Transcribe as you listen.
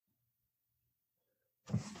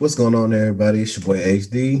What's going on, everybody? It's your boy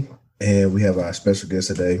HD, and we have our special guest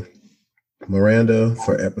today, Miranda,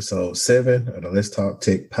 for episode 7 of the Let's Talk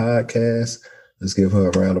Tech podcast. Let's give her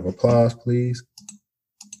a round of applause, please.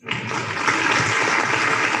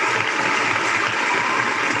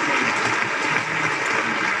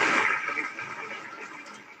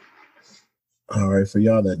 All right, for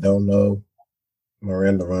y'all that don't know,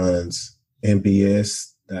 Miranda runs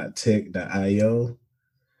mbs.tech.io,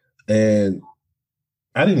 and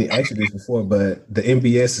I didn't ask you this before, but the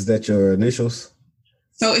MBS, is that your initials?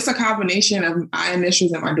 So it's a combination of my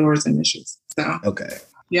initials and my daughter's initials. So okay,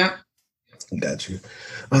 yeah, got you.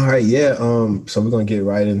 All right, yeah. So we're gonna get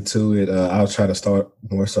right into it. I'll try to start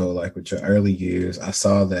more so like with your early years. I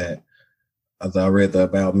saw that I read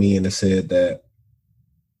about me, and it said that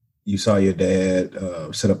you saw your dad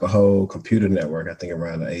set up a whole computer network. I think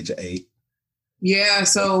around the age of 8. Yeah.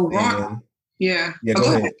 So yeah.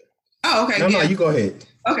 Go ahead. Oh, okay. No, you go ahead.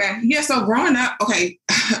 Okay. Yeah. So growing up, okay,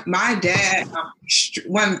 my dad,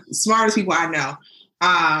 one of the smartest people I know,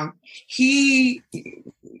 he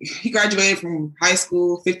graduated from high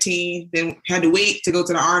school, 15, then had to wait to go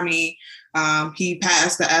to the Army. He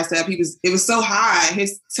passed the SF. It was so high.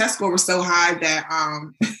 His test score was so high that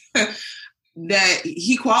that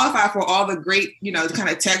he qualified for all the great, kind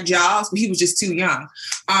of tech jobs, but he was just too young.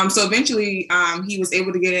 So eventually he was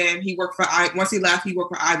able to get in. Once he left, he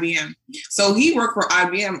worked for IBM. So he worked for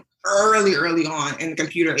IBM early on in the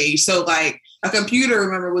computer age. So like a computer,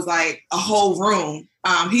 remember, was like a whole room.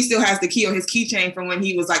 He still has the key on his keychain from when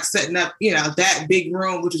he was like setting up, that big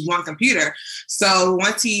room, which is one computer. So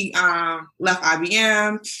once he left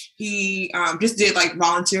IBM, he just did like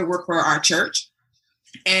volunteer work for our church,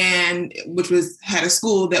 and had a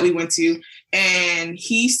school that we went to, and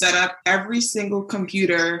he set up every single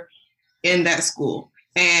computer in that school.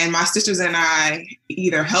 And my sisters and I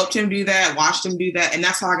either helped him do that, watched him do that, and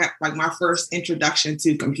that's how I got like my first introduction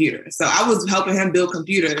to computers. So I was helping him build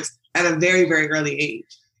computers at a very, very early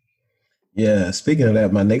age. Yeah, speaking of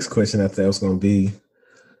that, my next question I thought was going to be,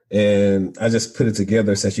 and I just put it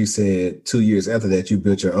together since you said 2 years after that you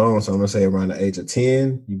built your own. So I'm going to say around the age of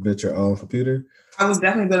 10, you built your own computer. I was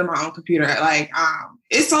definitely building my own computer. Like,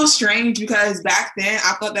 it's so strange because back then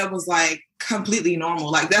I thought that was like completely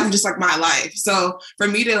normal. Like that was just like my life. So for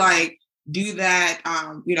me to like do that,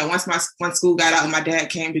 once school got out and my dad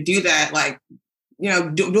came to do that, like,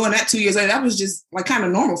 doing that 2 years later, that was just like kind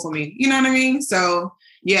of normal for me. You know what I mean? So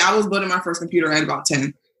yeah, I was building my first computer at about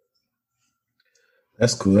 10.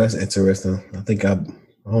 That's cool. That's interesting. I think I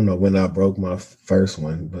don't know when I broke my first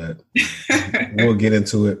one, but we'll get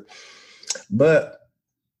into it. But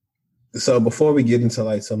so before we get into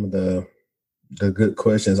like some of the good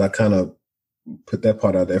questions, I kind of put that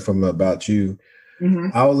part out there from about you. Mm-hmm.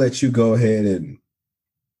 I'll let you go ahead and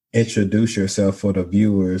introduce yourself for the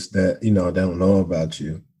viewers that, don't know about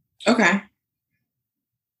you. Okay.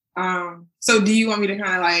 So do you want me to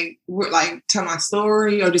kind of like tell my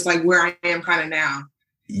story or just like where I am kind of now?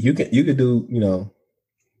 You could do,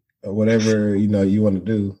 whatever, you want to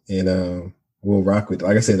do. And, we'll rock with it.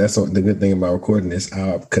 Like I said, that's the good thing about recording this.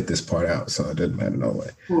 I'll cut this part out, so it doesn't matter no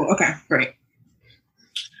way. Cool. Okay, great.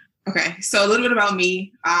 Okay, so a little bit about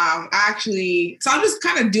me. I'll just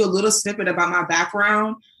kind of do a little snippet about my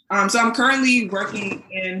background. So I'm currently working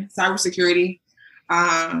in cybersecurity.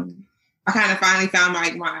 I kind of finally found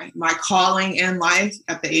my calling in life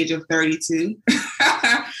at the age of 32.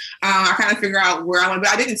 I kind of figure out where I want to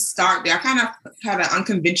be. I didn't start there. I kind of had an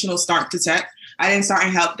unconventional start to tech. I didn't start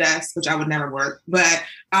in help desk, which I would never work. But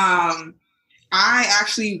I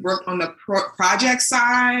actually worked on the project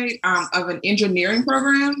side of an engineering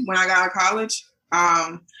program when I got out of college.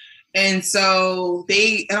 And so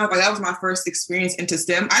that was my first experience into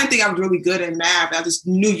STEM. I didn't think I was really good in math. I just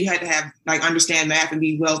knew you had to understand math and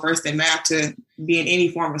be well-versed in math to be in any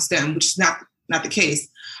form of STEM, which is not the case.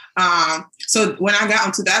 So when I got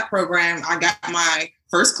onto that program, I got my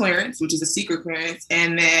first clearance, which is a secret clearance.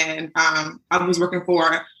 And then I was working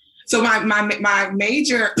so my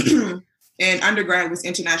major in undergrad was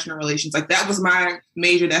international relations. Like that was my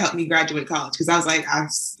major that helped me graduate college. Cause I was like, I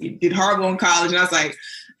did horrible in college. And I was like,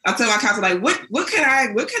 I told my counselor, like, what can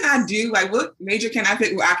I do? Like, what major can I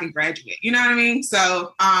pick where I can graduate? You know what I mean?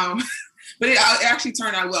 So, but it actually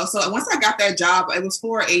turned out well. So once I got that job, it was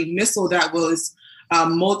for a missile that was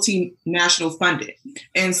multinational funded.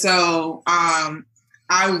 And so,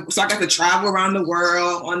 I got to travel around the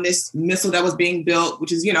world on this missile that was being built,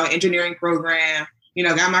 which is, engineering program,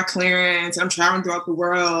 got my clearance. I'm traveling throughout the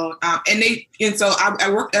world. And so I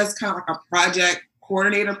worked as kind of like a project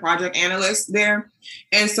coordinator, project analyst there.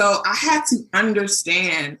 And so I had to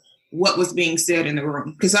understand what was being said in the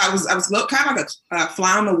room. Because I was kind of like a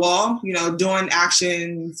fly on the wall, you know, doing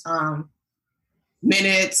actions,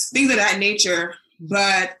 minutes, things of that nature.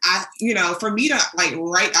 But I, you know, for me to like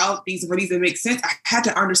write out these for these to make sense, I had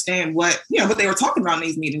to understand what they were talking about in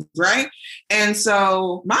these meetings, right? And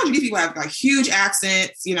so, mind you, these people have like huge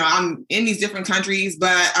accents. You know, I'm in these different countries,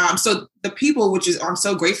 but so the people, which is I'm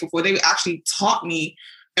so grateful for, they actually taught me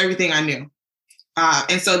everything I knew.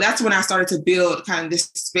 And so that's when I started to build kind of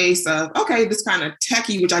this space of, okay, this kind of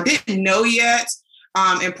techie, which I didn't know yet,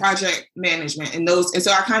 and project management and those. And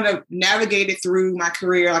so I kind of navigated through my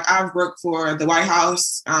career. Like I've worked for the White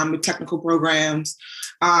House with technical programs.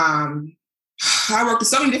 I worked with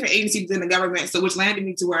so many different agencies in the government, so which landed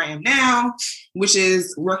me to where I am now, which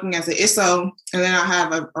is working as an ISO. And then I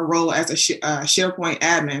have a role as a SharePoint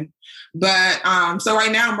admin. But so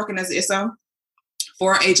right now I'm working as an ISO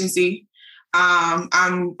for an agency.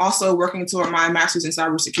 I'm also working toward my master's in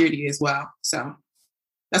cybersecurity as well. So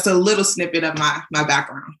that's a little snippet of my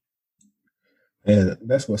background. And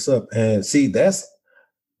that's what's up. And see, that's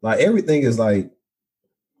like everything is like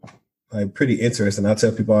pretty interesting. I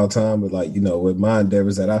tell people all the time, but like, you know, with my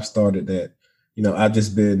endeavors that I've started, that, you know, I've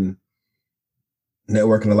just been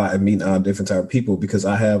networking a lot and meeting all different type of people, because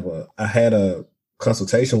I had a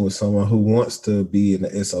consultation with someone who wants to be in the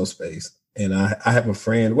ISO space. And I have a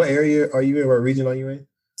friend. What area are you in? What region are you in?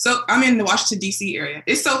 So I'm in the Washington, D.C. area.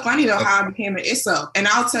 It's so funny, though, how I became an ISO. And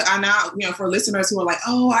I now, you know, for listeners who are like,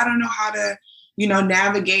 oh, I don't know how to, you know,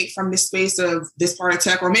 navigate from this space of this part of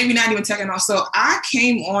tech, or maybe not even tech. And also, I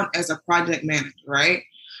came on as a project manager, right?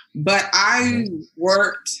 But I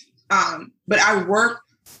worked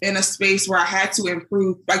in a space where I had to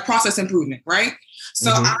improve, like process improvement, right?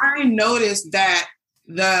 So I noticed that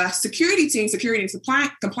the security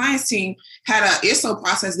and compliance team had an ISO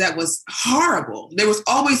process that was horrible. There was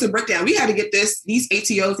always a breakdown. We had to get these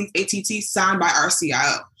ATOs, these ATTs signed by our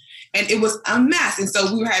CIO. And it was a mess. And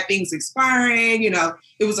so we had things expiring, you know,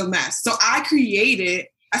 it was a mess. So I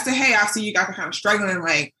said, hey, I see you guys are kind of struggling.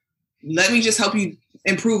 Like, let me just help you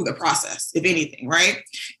improve the process, if anything, right?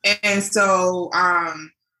 And so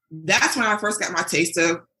that's when I first got my taste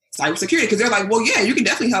of cybersecurity, because they're like, well, yeah, you can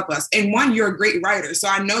definitely help us. And one, you're a great writer. So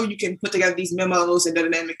I know you can put together these memos and then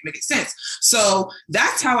make it sense. So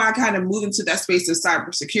that's how I kind of moved into that space of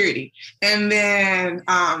cybersecurity. And then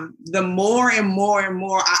the more and more and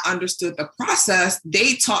more I understood the process,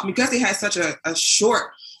 they taught me, because they had such a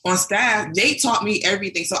short on staff, they taught me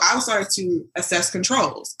everything. So I started to assess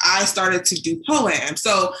controls. I started to do POAM.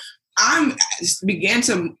 So I began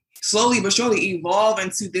to slowly but surely evolve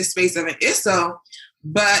into this space of an ISO.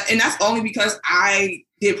 And that's only because I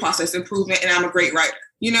did process improvement and I'm a great writer,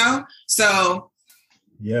 you know? So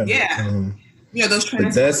yeah. You know, those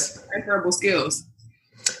transferable skills.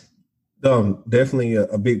 Definitely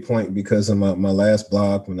a big point, because in my last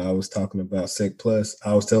blog, when I was talking about Sec Plus,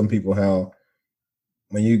 I was telling people how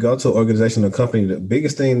when you go to an organization or company, the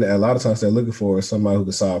biggest thing that a lot of times they're looking for is somebody who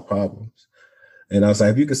can solve problems. And I was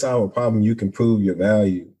like, if you can solve a problem, you can prove your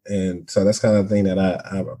value. And so that's kind of the thing that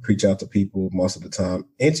I preach out to people most of the time.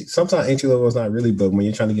 Sometimes entry level is not really, but when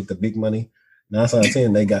you're trying to get the big money, 9 out of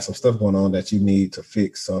 10, they got some stuff going on that you need to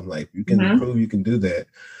fix. So I'm like, you can prove you can do that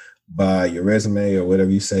by your resume or whatever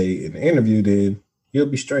you say in the interview, then you'll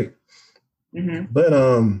be straight.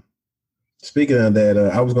 But speaking of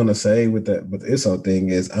that, I was going to say with the ISO thing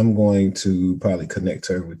is I'm going to probably connect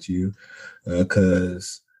her with you,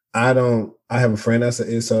 because I have a friend that's an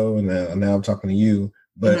ISO, and now I'm talking to you.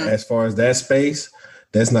 But as far as that space,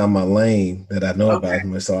 that's not my lane that I know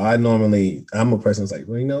about. So I'm a person that's like,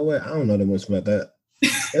 well, you know what? I don't know that much about that.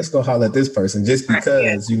 Let's go holler at this person, just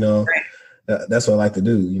because, you know, that's what I like to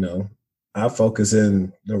do. You know, I focus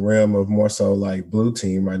in the realm of more so like blue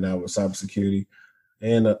team right now with cybersecurity,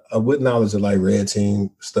 and with knowledge of like red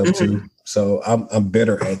team stuff too. So I'm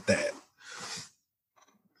better at that.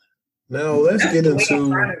 Now let's get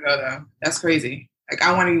into. That's crazy. Like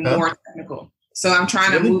I want to be more technical. So I'm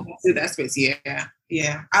trying to move into that space.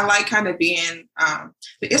 Yeah. I like kind of being,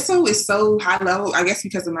 the ISO is so high level, I guess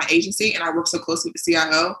because of my agency and I work so closely with the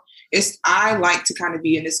CIO. I like to kind of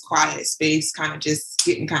be in this quiet space, kind of just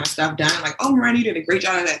getting kind of stuff done. Like, oh, Miranda, you did a great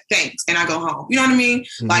job of that. Thanks. And I go home. You know what I mean?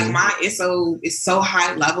 Like my ISO is so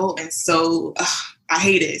high level and so I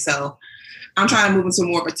hate it. So I'm trying to move into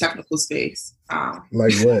more of a technical space.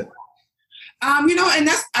 Like what? You know, and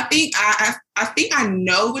that's, I think I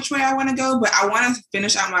know which way I want to go, but I want to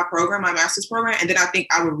finish out my program, my master's program. And then I think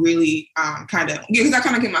I would really because I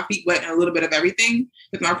kind of get my feet wet in a little bit of everything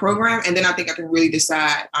with my program. And then I think I can really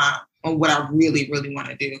decide on what I really, really want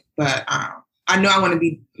to do. But I know I want to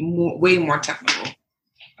be way more technical.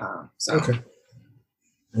 Okay.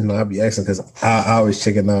 I'll be asking because I always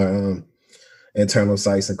checking our internal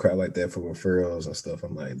sites and crap like that for referrals and stuff.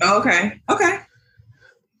 I'm like, okay.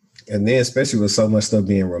 And then especially with so much stuff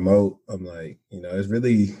being remote, I'm like, it's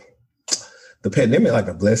really the pandemic like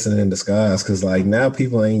a blessing in disguise because like now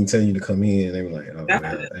people ain't telling you to come in. They were like, oh, well,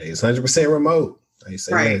 hey, it's 100% remote. They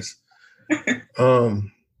say right. Yes.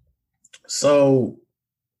 So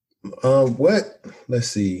what? Let's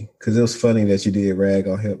see, because it was funny that you did rag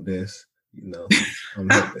on help desk. I'm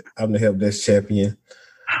the help desk champion.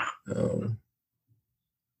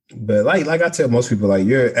 But like I tell most people, like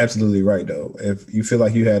you're absolutely right though. If you feel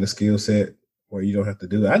like you had a skill set where you don't have to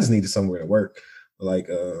do it, I just needed somewhere to work. Like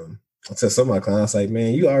I tell some of my clients, like,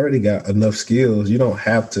 man, you already got enough skills. You don't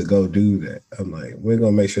have to go do that. I'm like, we're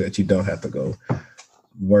gonna make sure that you don't have to go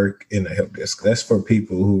work in the help desk. That's for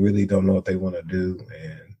people who really don't know what they want to do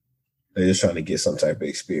and they're just trying to get some type of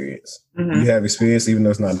experience. You have experience, even though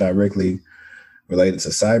it's not directly related to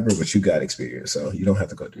cyber, but you got experience, so you don't have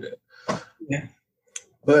to go do that. Yeah.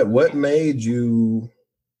 But what made you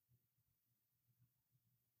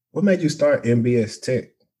start MBS Tech?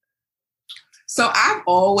 So I've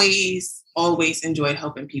always enjoyed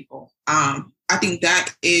helping people. I think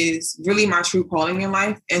that is really my true calling in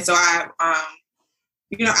life. And so I've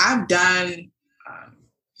done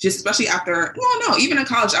just especially after, even in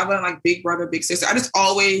college, I've done like big brother, big sister. I just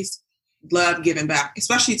always love giving back,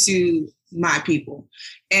 especially to my people.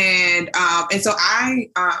 And so I've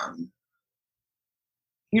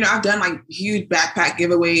done like huge backpack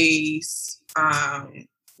giveaways,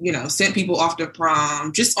 sent people off to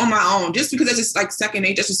prom just on my own, just because it's just like second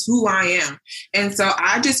nature. That's just who I am. And so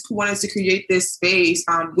I just wanted to create this space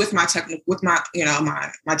with my tech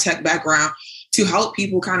background to help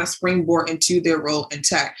people kind of springboard into their role in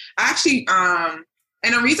tech. I actually, and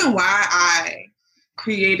the reason why I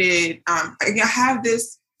created, I have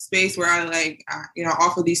this space where I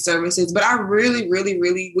offer these services, but I really, really,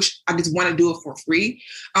 really wish I just want to do it for free.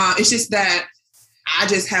 It's just that I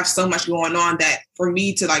just have so much going on that for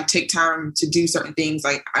me to like take time to do certain things,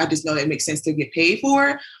 like I just know that it makes sense to get paid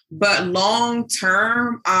for. But long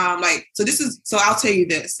term, so I'll tell you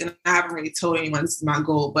this, and I haven't really told anyone this is my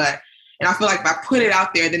goal, and I feel like if I put it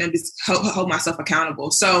out there, then I'm just hold myself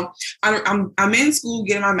accountable. So I'm in school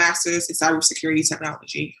getting my master's in cybersecurity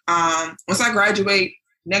technology. Once I graduate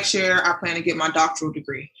next year, I plan to get my doctoral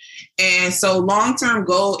degree. And so long-term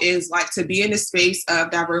goal is like to be in the space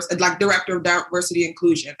of like director of diversity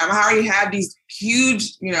inclusion. I already have these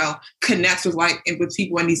huge, connects with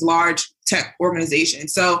people in these large tech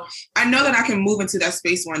organizations. So I know that I can move into that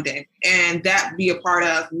space one day and that be a part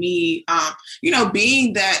of me,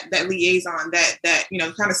 being that liaison that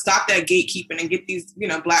kind of stop that gatekeeping and get these,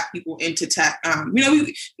 Black people into tech.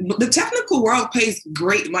 The technical world pays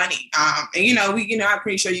great money. I'm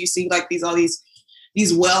pretty sure you see like all these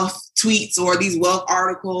wealth tweets or these wealth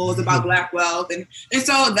articles about Black wealth. And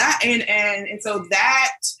so that, and so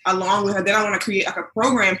that along with her, then I want to create like a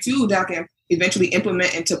program too that I can eventually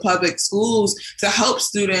implement into public schools to help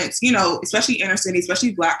students, especially inner city,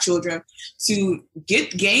 especially Black children, to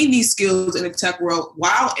gain these skills in the tech world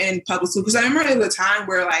while in public school. Because I remember there was a time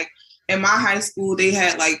where like in my high school, they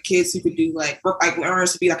had like kids who could do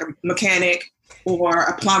learners to be like a mechanic or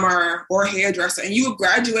a plumber or a hairdresser, and you would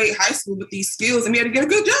graduate high school with these skills and be able to get a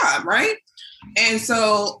good job, right? And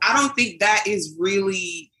so I don't think that is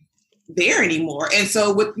really there anymore. And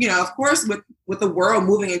so with, of course, with the world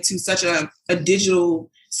moving into such a digital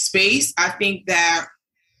space, I think that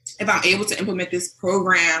if I'm able to implement this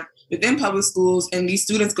program within public schools and these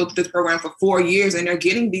students go through this program for 4 years and they're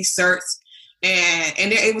getting these certs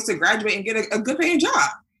and they're able to graduate and get a good paying job.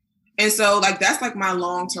 And so like, that's like my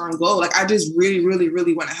long-term goal. Like, I just really, really,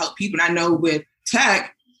 really want to help people. And I know with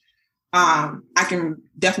tech, I can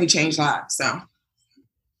definitely change lives. So.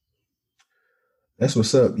 That's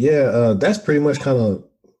what's up. Yeah. That's pretty much kind of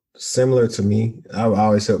similar to me. I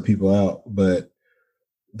always help people out, but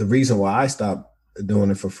the reason why I stopped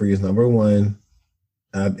doing it for free is number one,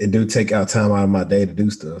 it do take out time out of my day to do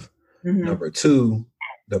stuff. Mm-hmm. Number two,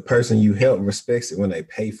 the person you help respects it when they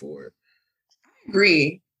pay for it.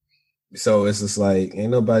 Agree. So it's just like,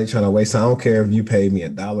 ain't nobody trying to waste time. I don't care if you pay me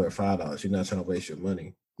 $1 or $5. You're not trying to waste your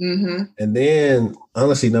money. Mm-hmm. And then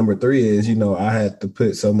honestly, number three is, I had to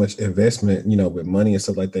put so much investment, with money and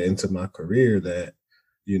stuff like that into my career that,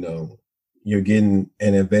 you're getting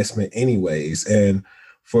an investment anyways. And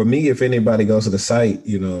for me, if anybody goes to the site,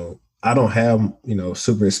 I don't have,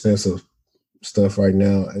 super expensive stuff right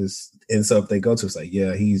now. And so if they go to, it's like,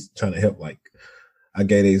 yeah, he's trying to help. Like I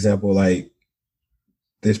gave the example, like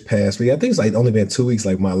this past week, I think it's like only been 2 weeks.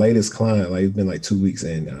 Like my latest client, like it's been like 2 weeks,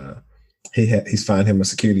 and he's finding him a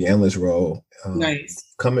security analyst role.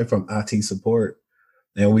 Nice. Coming from IT support.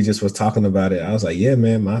 And we just was talking about it. I was like, yeah,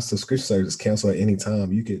 man, my subscription service cancel at any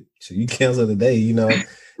time. You cancel today,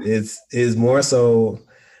 it's more so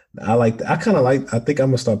I think I'm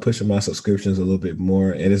gonna start pushing my subscriptions a little bit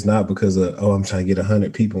more. And it's not because of, I'm trying to get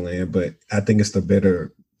 100 people in, but I think it's the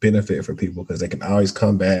better benefit for people because they can always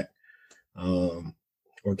come back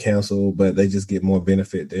or cancel, but they just get more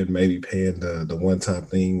benefit than maybe paying the one-time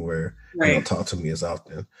thing where they don't talk to me as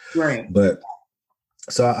often. Right. But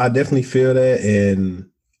so I definitely feel that. And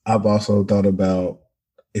I've also thought about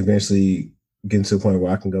eventually getting to a point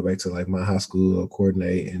where I can go back to like my high school or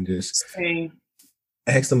coordinate and just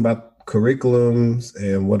ask them about curriculums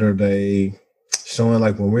and what are they showing.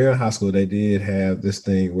 Like when we were in high school, they did have this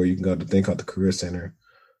thing where you can go to a thing called the Career Center.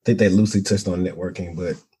 I think they loosely touched on networking,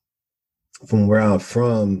 but from where I'm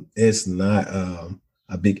from, it's not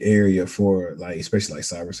a big area for like, especially like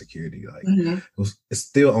cybersecurity. Like it's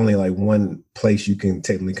still only like one place you can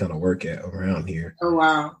technically kind of work at around here. Oh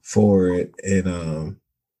wow! For it, and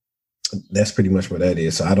that's pretty much what that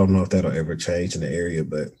is. So I don't know if that'll ever change in the area,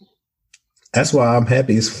 but that's why I'm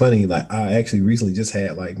happy. It's funny. Like I actually recently just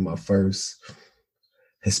had like my first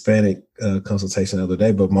Hispanic consultation the other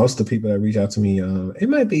day, but most of the people that reach out to me, it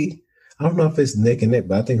might be, I don't know if it's neck and neck,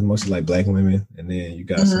 but I think it's mostly like Black women, and then you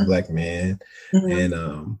got some Black men,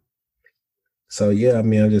 and so yeah, I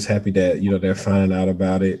mean, I'm just happy that they're finding out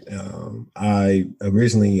about it. I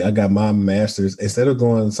got my master's instead of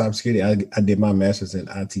going cybersecurity. I did my master's in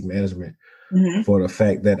IT management for the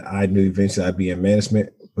fact that I knew eventually I'd be in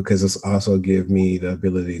management because it's also give me the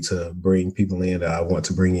ability to bring people in that I want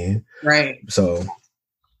to bring in. Right. So,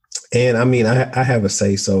 and I mean, I have a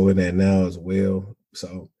say so in that now as well.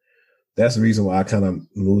 So. That's the reason why I kind of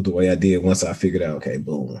moved the way I did once I figured out, okay,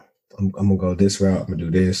 boom, I'm going to go this route. I'm going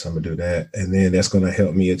to do this. I'm going to do that. And then that's going to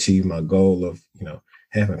help me achieve my goal of,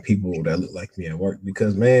 having people that look like me at work.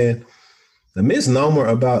 Because, man, the misnomer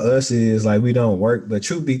about us is like we don't work. But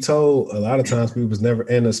truth be told, a lot of times we was never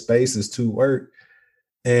in a spaces to work.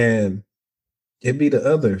 And it be the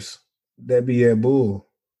others that be at bull.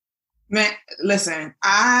 Man, listen,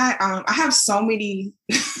 I have so many...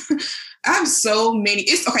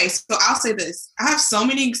 It's okay. So I'll say this. I have so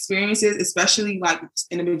many experiences, especially like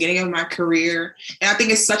in the beginning of my career. And I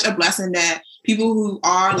think it's such a blessing that people who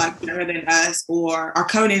are like better than us or are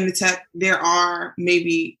coming into tech, there are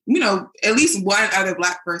maybe, at least one other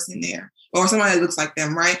Black person there or someone that looks like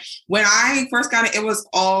them, right? When I first got it was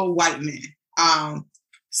all white men. I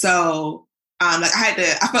felt like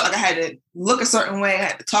I had to look a certain way, I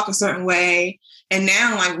had to talk a certain way. And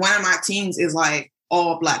now like one of my teams is like,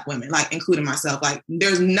 all Black women, like including myself. Like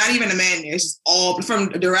there's not even a man there. It's just all from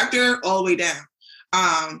the director all the way down.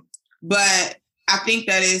 But I think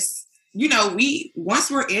that is, once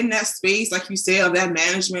we're in that space, like you said, of that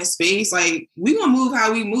management space, like we will move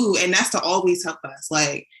how we move. And that's to always help us.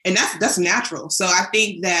 Like, and that's natural. So I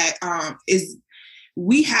think that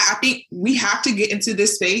we have to get into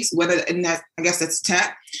this space, and that I guess that's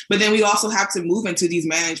tech, but then we also have to move into these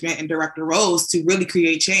management and director roles to really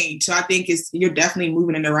create change. So I think you're definitely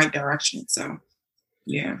moving in the right direction. So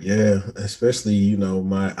yeah. Yeah. Especially,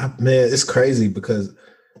 man, it's crazy because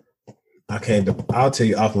I'll tell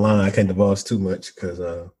you offline, I can't divulge too much because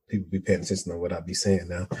people be paying attention to what I be saying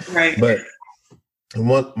now. Right. But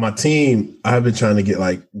my team, I've been trying to get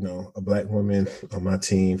like, a Black woman on my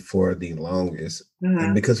team for the longest.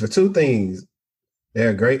 And because for two things,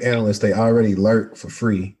 they're great analysts. They already lurk for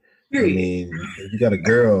free. I mean, if you got a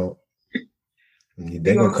girl,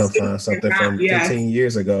 they're going to come find something from 15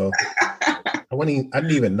 years ago. I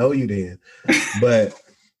didn't even know you then. But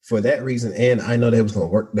for that reason, and I know they was going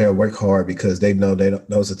to they'll work hard because they know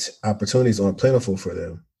those opportunities aren't plentiful for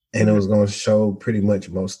them. And it was going to show pretty much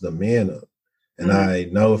most of the men up. And I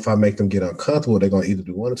know if I make them get uncomfortable, they're going to either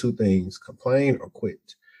do one or two things, complain or quit.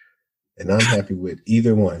 And I'm happy with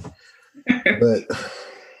either one. But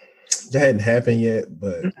that hadn't happened yet.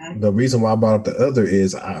 But the reason why I brought up the other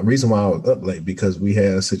is reason why I was up late, because we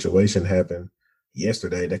had a situation happen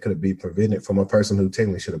yesterday that could have been prevented from a person who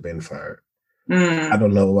technically should have been fired. I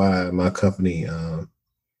don't know why my company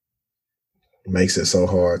makes it so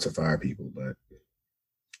hard to fire people, but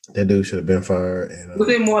that dude should have been fired. And, was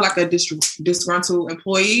it more like a disgruntled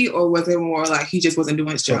employee, or was it more like he just wasn't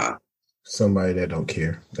doing his job? Somebody that don't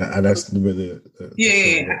care. That's really I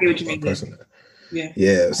get what you mean. Person.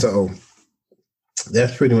 Yeah. So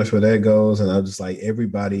that's pretty much where that goes. And I'm just like,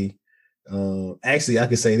 everybody. Actually, I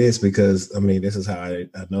can say this because I mean, this is how I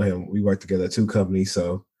know him. We work together at two companies.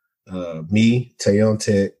 So me, Tayon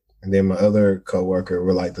Tech, and then my other coworker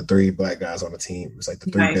were like the three black guys on the team. It was like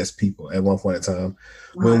the three best people at one point in time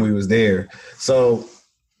when we was there. So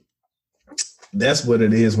that's what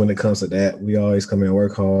it is when it comes to that. We always come in and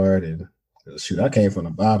work hard, and shoot, I came from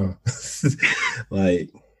the bottom. Like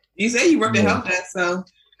you say, you worked at help desk, so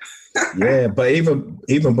yeah. But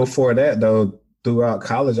even before that, though, throughout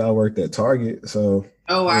college, I worked at Target. So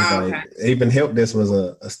oh wow, like, even help desk was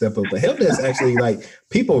a step up. But help desk actually, like,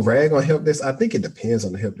 people rag on help desk. I think it depends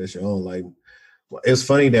on the help desk you're on. Like, it's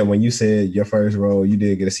funny that when you said your first role, you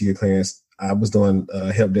did get a secret clearance. I was doing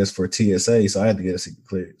help desk for TSA, so I had to get a secret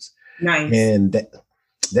clearance. Nice. And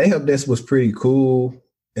that help desk was pretty cool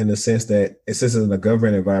in the sense that since it's in a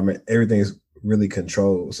government environment, everything's really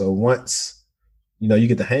controlled. So once, you know, you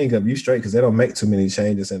get the hang up, you straight, because they don't make too many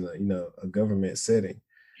changes in a government setting.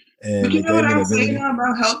 And but you know what I was saying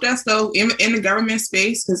about help desk though, in the government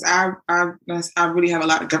space, because I really have a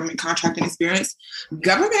lot of government contracting experience.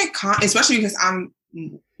 Especially because I'm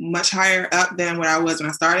much higher up than what I was when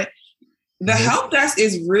I started. The help desk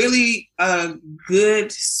is really a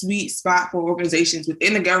good sweet spot for organizations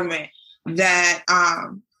within the government that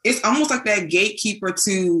it's almost like that gatekeeper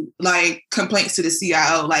to like complaints to the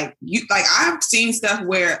CIO. Like I've seen stuff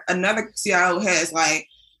where another CIO has like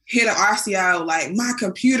hit an RCIO, like my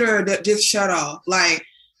computer that just shut off. Like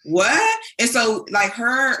what? And so like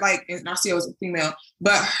her, like, and RCIO is a female,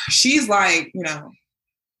 but she's like, you know,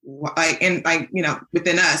 like, and like, you know,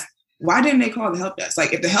 within us, why didn't they call the help desk?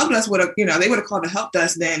 Like if the help desk would have, you know, they would have called the help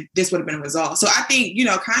desk, then this would have been resolved. So I think, you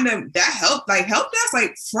know, kind of that help desk,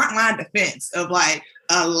 like frontline defense of like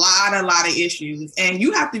a lot of issues. And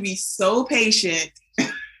you have to be so patient.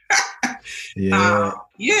 Yeah.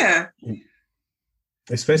 Yeah.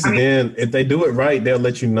 Especially then, if they do it right, they'll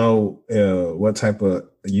let you know what type of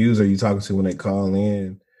user you're talking to when they call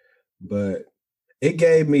in. But it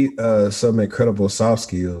gave me some incredible soft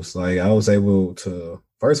skills. Like I was able to,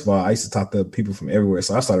 first of all, I used to talk to people from everywhere.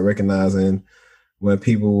 So I started recognizing when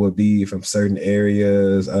people would be from certain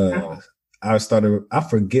areas. I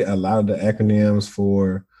forget a lot of the acronyms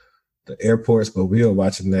for the airports, but we were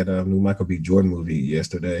watching that new Michael B. Jordan movie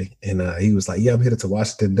yesterday. And he was like, yeah, I'm headed to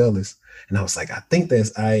Washington Dulles. And I was like, I think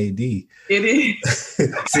that's IAD. It is.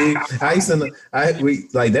 See,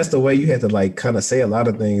 that's the way you had to like kind of say a lot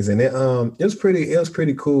of things. And it was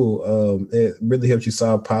pretty cool. It really helped you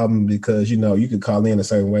solve problems because, you know, you could call in a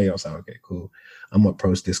certain way. I was like, okay, cool. I'm gonna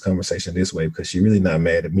approach this conversation this way because she's really not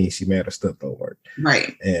mad at me. She mad her stuff don't work.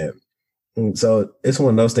 Right. And so it's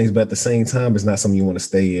one of those things, but at the same time, it's not something you want to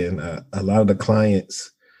stay in. A lot of the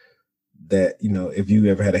clients that, you know, if you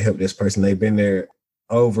ever had to help this person, they've been there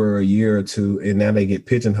over a year or two, and now they get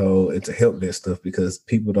pigeonholed into help this stuff because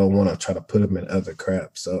people don't want to try to put them in other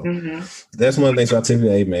crap. So that's one of the things I tell you,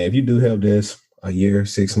 hey, man, if you do help this a year,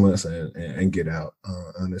 6 months, and get out,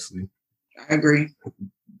 honestly. I agree.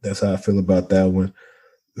 That's how I feel about that one.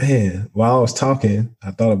 Man, while I was talking,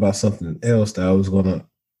 I thought about something else that I was going to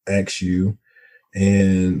ask you,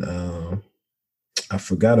 and I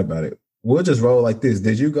forgot about it. We'll just roll like this.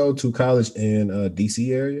 Did you go to college in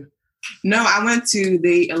DC area? No, I went to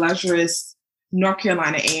the illustrious North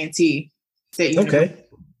Carolina A&T State University. Okay.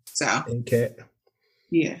 So NCAT.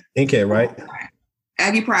 Yeah. NCAT, right?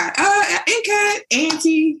 Aggie Pride. NCAT,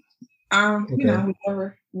 A&T. Okay. You know,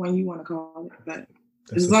 whichever one you want to call it, but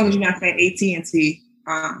as long as you're not saying AT&T.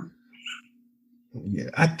 Yeah,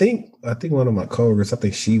 I think one of my coworkers, I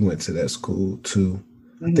think she went to that school too.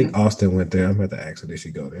 I think Austin went there. I'm going to have to ask her, did she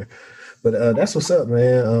go there? But that's what's up,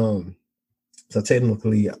 man. So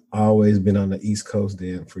technically, always been on the East Coast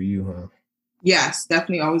then for you, huh? Yes,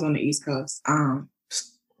 definitely always on the East Coast.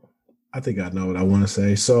 I think I know what I want to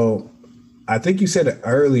say. So I think you said it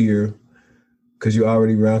earlier because you're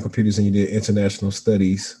already around computers and you did international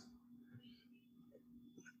studies.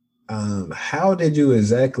 How did you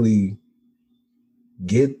exactly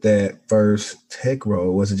get that first tech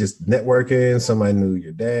role? Was it just networking? Somebody knew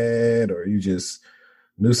your dad, or you just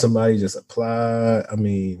knew somebody, just applied? I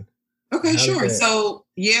mean, okay, sure. So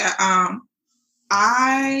yeah,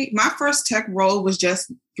 my first tech role was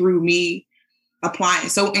just through me applying.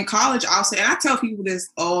 So in college, I'll say, and I tell people this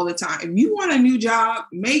all the time: if you want a new job,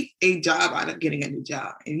 make a job out of getting a new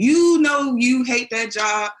job. If you know you hate that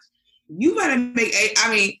job, you better make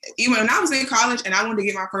even when I was in college and I wanted to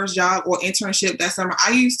get my first job or internship that summer,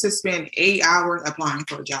 I used to spend 8 hours applying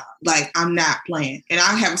for a job. Like, I'm not playing. And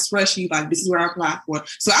I have a spreadsheet, like, this is where I applied for.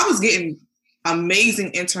 So I was getting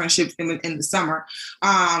amazing internships in the summer.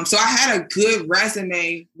 So I had a good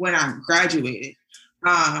resume when I graduated.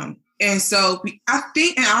 And so I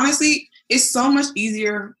think, and honestly, it's so much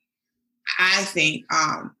easier, I think,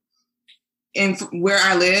 in where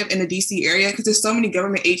I live in the DC area, because there's so many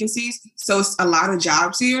government agencies. So it's a lot of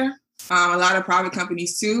jobs here, a lot of private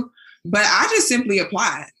companies too. But I just simply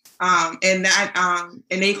applied. And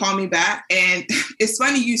they called me back. And it's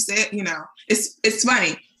funny you said, it's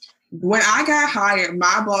funny. When I got hired,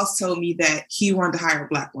 my boss told me that he wanted to hire a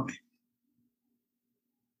Black woman.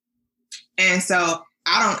 And so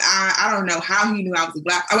I don't know how he knew I was a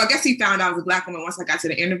Black. I guess he found I was a Black woman once I got to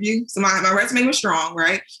the interview. So my resume was strong,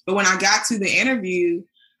 right? But when I got to the interview,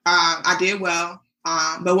 I did well.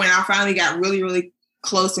 But when I finally got really, really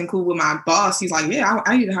close and cool with my boss, he's like, "Yeah,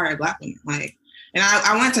 I need to hire a Black woman." Like, and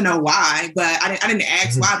I wanted to know why, but I didn't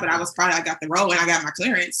ask why. But I was proud I got the role and I got my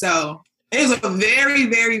clearance. So it was a very,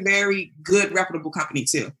 very, very good, reputable company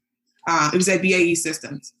too. It was at BAE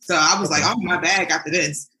Systems. So I was like, "Oh, my bag after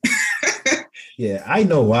this." Yeah, I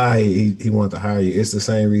know why he wanted to hire you. It's the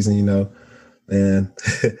same reason, man,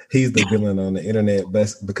 he's the villain on the internet,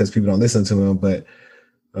 but because people don't listen to him. But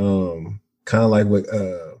kind of like what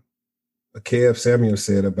Kev Samuel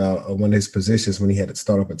said about one of his positions when he had to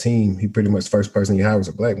start up a team, he pretty much first person he hired was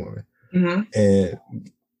a Black woman. Mm-hmm. And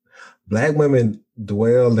Black women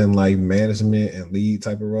dwell in like management and lead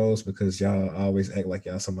type of roles because y'all always act like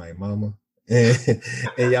y'all somebody's mama and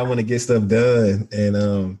y'all want to get stuff done.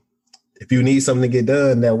 And if you need something to get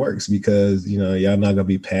done, that works because, y'all not going to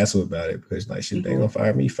be passive about it because like, shit, they going to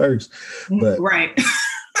fire me first. But right.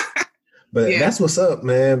 But that's what's up,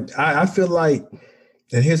 man. I feel like,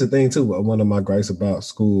 and here's the thing too, one of my gripes about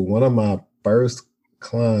school, one of my first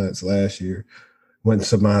clients last year went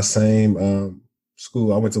to my same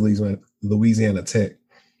school. I went to Louisiana Tech.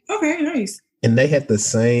 Okay, nice. And they had the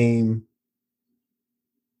same,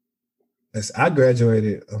 I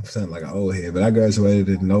graduated, I'm sounding like an old head, but I graduated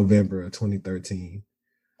in November of 2013.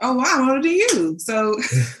 Oh, wow. Older than you. So,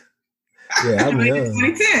 yeah, I'm young.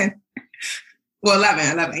 2010. Well,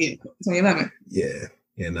 2011. Yeah.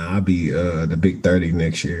 And I'll be the big 30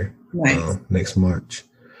 next year, nice. Next March.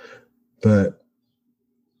 But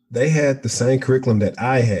they had the same curriculum that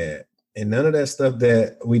I had. And none of that stuff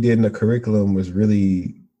that we did in the curriculum was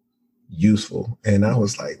really useful. And I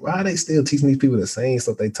was like, why are they still teaching these people the same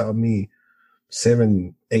stuff they taught me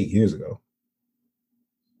 7-8 years ago?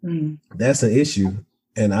 That's an issue.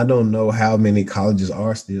 And I don't know how many colleges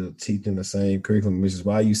are still teaching the same curriculum, which is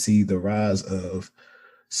why you see the rise of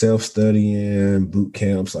self-studying, boot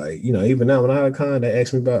camps. Like, even now when I had con, they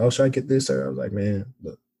asked me about, oh, should I get this? Or I was like, man,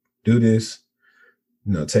 look, do this.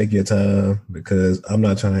 Take your time because I'm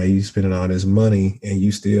not trying to have you spending all this money and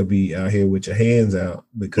you still be out here with your hands out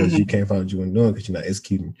because you can't find what you want to do because you're not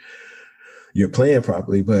executing your plan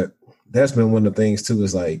properly. But that's been one of the things too,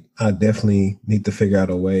 is like, I definitely need to figure out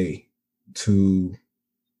a way to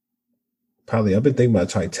I've been thinking about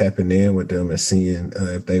tapping in with them and seeing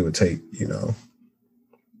if they would take,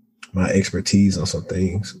 my expertise on some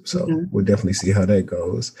things. So we'll definitely see how that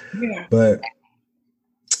goes. Yeah. But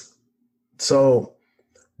so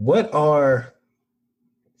what are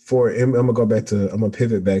I'm gonna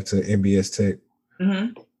pivot back to MBS Tech.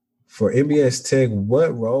 Mm-hmm. For MBS Tech,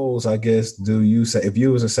 what roles, I guess, do you say, if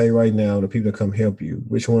you was to say right now, the people that come help you,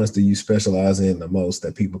 which ones do you specialize in the most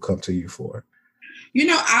that people come to you for?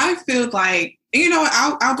 I feel like,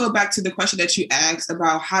 I'll go back to the question that you asked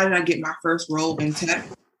about how did I get my first role in tech?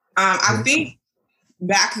 I think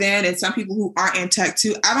back then, and some people who aren't in tech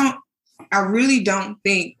too, I really don't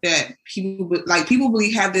think that people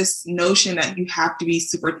believe have this notion that you have to be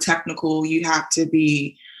super technical. You have to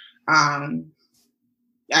be,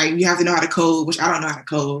 you have to know how to code, which I don't know how to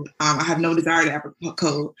code. I have no desire to ever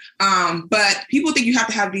code. But people think you have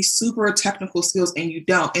to have these super technical skills, and you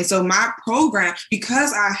don't. And so my program,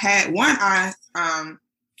 because I had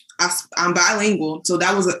I'm bilingual, so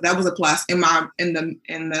that was a plus in the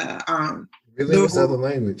Really, what's the other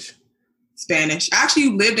language? Spanish. I actually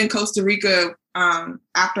lived in Costa Rica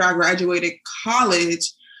after I graduated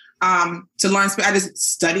college to learn Spanish. I just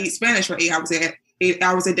studied Spanish for 8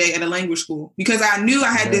 hours a day at a language school because I knew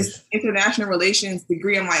I had this international relations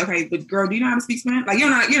degree. I'm like, okay, but girl, do you know how to speak Spanish? Like,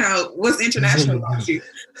 what's international about you?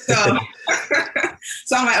 So,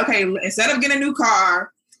 so I'm like, okay, instead of getting a new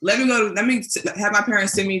car, let me have my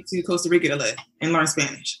parents send me to Costa Rica to live and learn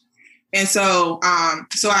Spanish. And so,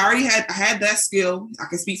 so I already had that skill. I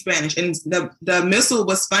can speak Spanish, and the missile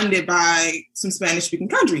was funded by some Spanish-speaking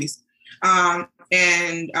countries. And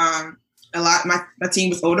a lot, my team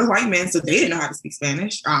was older white men, so they didn't know how to speak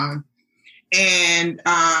Spanish. And then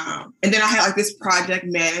I had like this project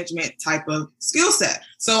management type of skill set.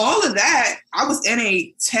 So all of that, I was in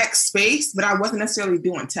a tech space, but I wasn't necessarily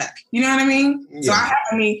doing tech. You know what I mean? Yeah.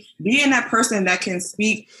 So being that person that can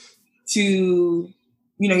speak to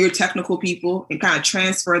your technical people and kind of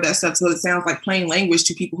transfer that stuff so it sounds like plain language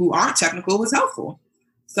to people who aren't technical was helpful.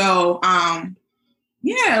 So,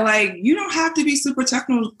 you don't have to be super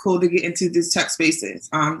technical to get into these tech spaces.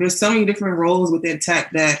 There's so many different roles within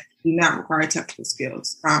tech that do not require technical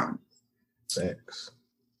skills. Thanks.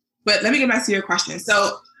 But let me get back to your question.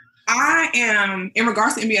 So I am, in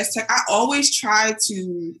regards to MBS Tech, I always try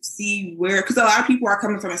to see where, because a lot of people are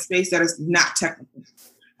coming from a space that is not technical.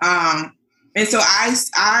 And so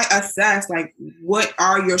I assess, like, what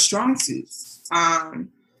are your strong suits?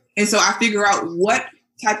 And so I figure out what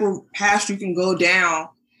type of path you can go down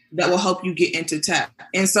that will help you get into tech.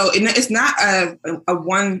 And so it's not a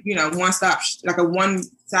one, one stop, like a one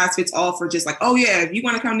size fits all for just like, oh yeah, if you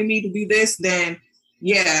want to come to me to do this, then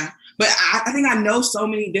yeah. But I think I know so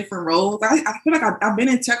many different roles. I feel like I've been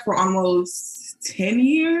in tech for almost 10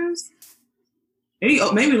 years,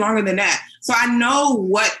 maybe longer than that. So I know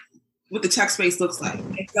what the tech space looks like.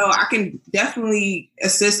 And so I can definitely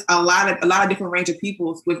assist a lot of different range of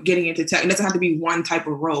people with getting into tech. It doesn't have to be one type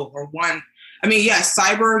of role or one. I mean, yeah,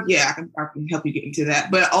 cyber, yeah, I can help you get into that.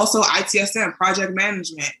 But also ITSM, project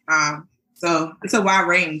management. So it's a wide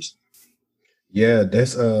range. Yeah,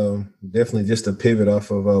 that's definitely just a pivot off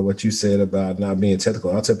of what you said about not being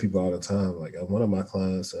technical. I tell people all the time, like one of my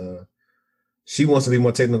clients, she wants to be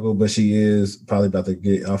more technical, but she is probably about to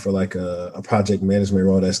get offer like a project management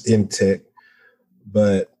role that's in tech.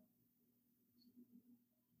 But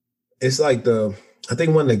it's like I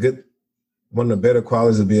think one of the better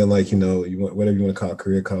qualities of being like, whatever you want to call it,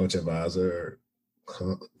 career coach, advisor,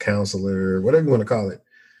 counselor, whatever you want to call it.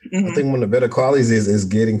 Mm-hmm. I think one of the better qualities is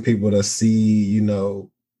getting people to see,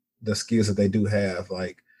 the skills that they do have.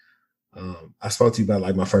 Like, I spoke to you about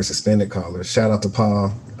like my first Hispanic caller. Shout out to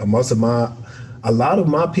Paul. A lot of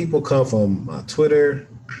my people come from Twitter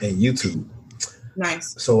and YouTube.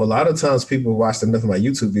 Nice. So a lot of times people watch enough of my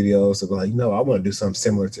YouTube videos and be like, I want to do something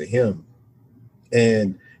similar to him.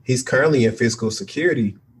 And he's currently in physical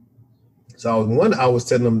security. So I was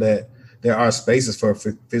telling him that there are spaces for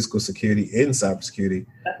physical security in cybersecurity.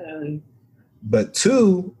 Definitely. But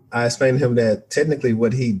two, I explained to him that technically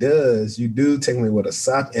what he does, you do technically what a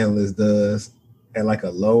SOC analyst does at like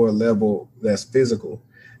a lower level that's physical.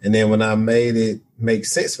 And then when I made it make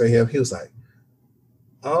sense for him, he was like,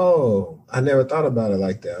 oh, I never thought about it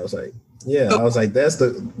like that. I was like, yeah. I was like, that's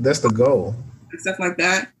the goal. Stuff like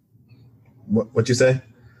that. What you say?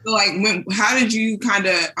 So like, how did you kind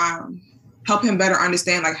of help him better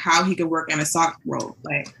understand like how he could work in a SOC role?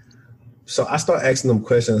 Like, so I start asking them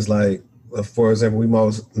questions like, for example, we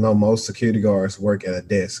most security guards work at a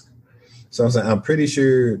desk. So I was like, I'm pretty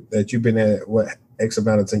sure that you've been at what X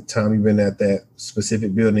amount of time you've been at that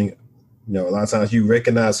specific building. A lot of times you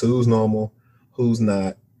recognize who's normal, who's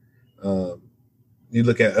not. You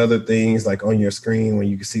look at other things like on your screen when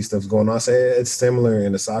you can see stuff's going on. I say it's similar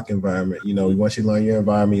in the SOC environment. Once you learn your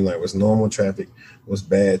environment, you learn what's normal traffic, what's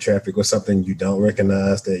bad traffic, what's something you don't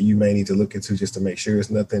recognize that you may need to look into just to make sure it's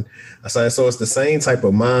nothing. I say, so it's the same type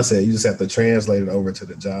of mindset. You just have to translate it over to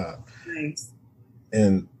the job. Nice.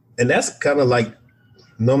 And that's kind of like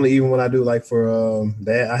normally even when I do like for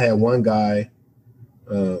that, I had one guy,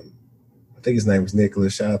 I think his name was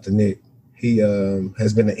Nicholas. Shout out to Nick. He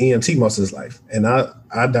has been an EMT most of his life. And I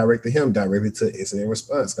directed him directly to incident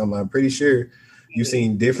response. I'm pretty sure you've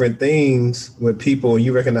seen different things with people and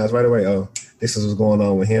you recognize right away, oh, this is what's going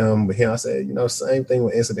on with him. But him, I said, same thing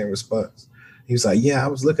with incident response. He was like, yeah, I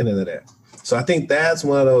was looking into that. So I think that's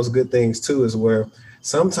one of those good things too, is where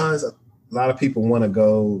sometimes a lot of people want to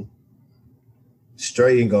go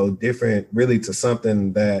straight and go different really to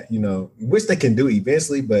something that, which they can do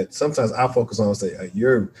eventually. But sometimes I focus on say,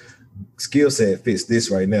 your skill set fits this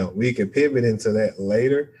right now. We can pivot into that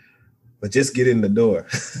later, but just get in the door.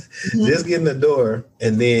 Mm-hmm. Just get in the door,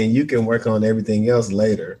 and then you can work on everything else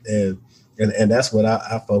later. And that's what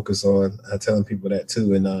I focus on. I'm telling people that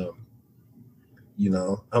too. And I'm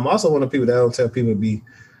also one of the people that don't tell people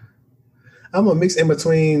I'm a mix in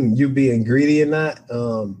between you being greedy and not.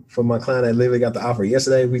 For my client that literally got the offer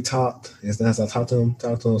yesterday, we talked. As I talked to him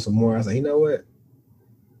some more, I was like, you know what?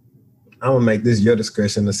 I'm gonna make this your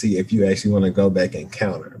discretion to see if you actually want to go back and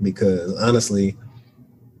counter, because honestly,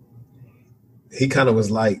 he kind of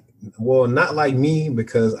was like, well, not like me,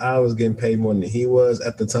 because I was getting paid more than he was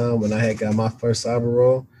at the time when I had got my first cyber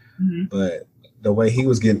role. Mm-hmm. But the way he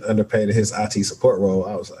was getting underpaid in his IT support role,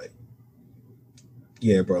 I was like,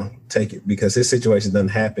 yeah, bro, take it, because his situation doesn't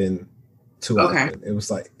happen too often. It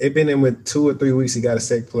was like, it been in with 2 or 3 weeks, he got a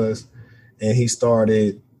Sec Plus, and he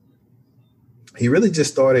really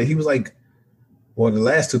just started. He was like, well, the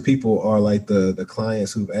last two people are like the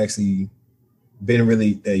clients who've actually been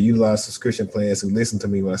really utilize subscription plans who listen to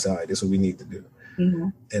me when I say, all right, this is what we need to do. Mm-hmm.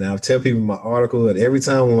 And I'll tell people in my article that every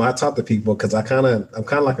time when I talk to people, because I'm kind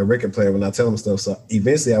of like a record player when I tell them stuff. So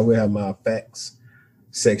eventually I will have my facts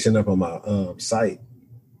section up on my site.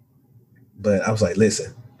 But I was like,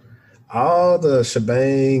 listen, all the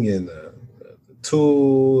shebang and the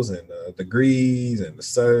tools and the degrees and the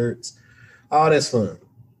certs, all that's fun.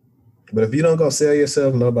 But if you don't go sell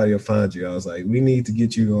yourself, nobody will find you. I was like, we need to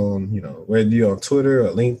get you on, whether you're on Twitter or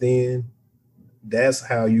LinkedIn, that's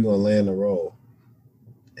how you're going to land the role.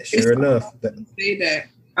 And sure enough. Say that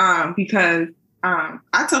because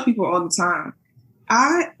I tell people all the time,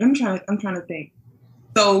 I'm trying to think.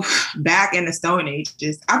 So back in the Stone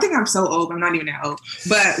Ages, I think I'm so old. I'm not even that old.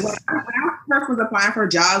 But when I first was applying for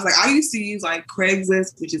jobs, like I used to use like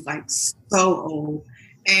Craigslist, which is like so old,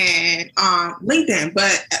 and LinkedIn.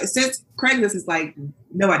 But since Craigslist is like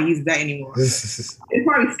nobody uses that anymore, it's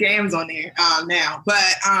probably scams on there now. But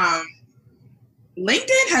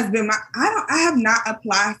LinkedIn has been I have not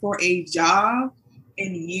applied for a job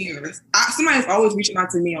in years. Somebody's always reaching out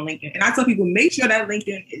to me on LinkedIn, and I tell people make sure that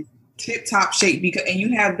LinkedIn is tip-top shape and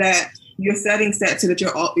you have that your settings set so that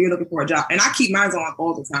you're looking for a job. And I keep mine on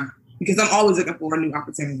all the time because I'm always looking for a new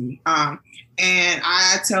opportunity. And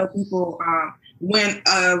I tell people when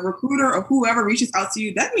a recruiter or whoever reaches out to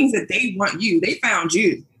you, that means that they want you. They found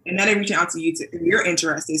you, and now they're reaching out to you if you're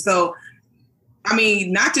interested. So, I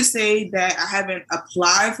mean, not to say that I haven't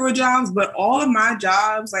applied for jobs, but all of my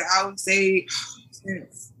jobs, like I would say,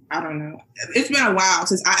 I don't know, it's been a while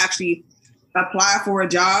since I actually applied for a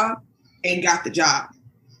job and got the job.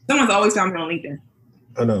 Someone's always found me on LinkedIn.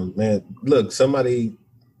 I know, man. Look, somebody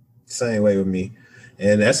same way with me.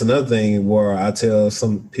 And that's another thing where I tell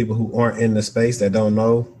some people who aren't in the space that don't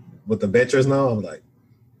know what the veterans know. I'm like,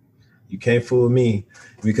 you can't fool me.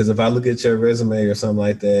 Because if I look at your resume or something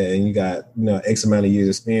like that and you got, X amount of years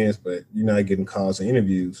experience, but you're not getting calls and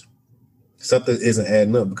interviews, something isn't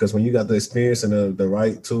adding up. Because when you got the experience and the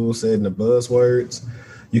right tool set and the buzzwords,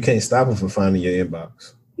 you can't stop them from finding your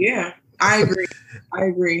inbox. Yeah, I agree.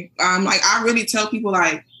 Like I really tell people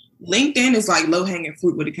like LinkedIn is like low hanging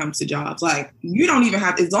fruit when it comes to jobs. Like you don't even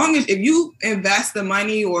have, as long as if you invest the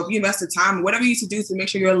money or if you invest the time or whatever you need to do to make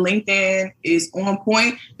sure your LinkedIn is on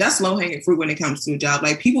point, that's low hanging fruit when it comes to a job.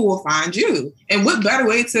 Like people will find you. And what better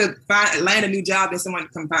way to land a new job than someone to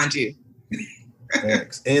come find you?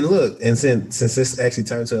 Thanks. And look, and since this actually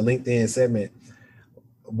turned to a LinkedIn segment,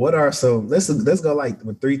 what are some, let's go like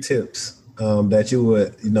with 3 tips that you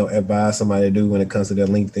would, advise somebody to do when it comes to their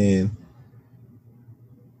LinkedIn?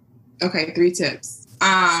 Okay, 3 tips.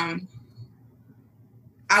 I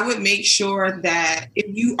would make sure that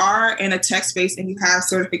if you are in a tech space and you have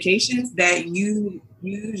certifications that you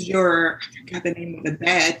use I forgot the name of the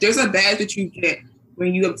badge. There's a badge that you get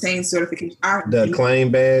when you obtain certification. The claim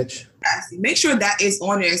badge? Make sure that is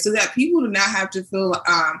on there so that people do not have to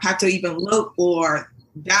have to even look or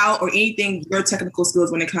doubt or anything your technical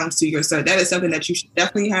skills when it comes to your cert. That is something that you should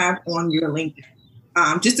definitely have on your LinkedIn,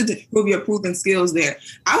 just to prove your proven skills there.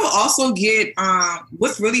 I will also get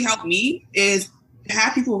what's really helped me is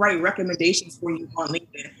have people write recommendations for you on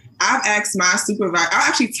LinkedIn. I've asked my supervisor, I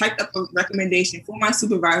actually typed up a recommendation for my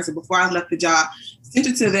supervisor before I left the job, sent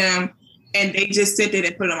it to them, and they just sit there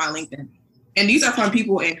and put it on my LinkedIn. And these are from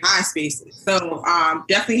people in high spaces. So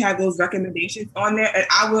definitely have those recommendations on there. And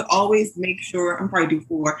I would always make sure, I'm probably due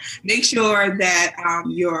 4, make sure that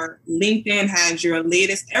your LinkedIn has your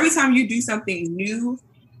latest, every time you do something new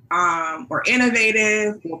or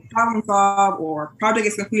innovative or problem solve or project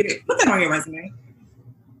is completed, put that on your resume.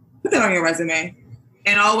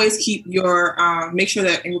 And always keep your, make sure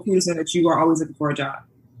that in recruiters know that you are always looking for a job.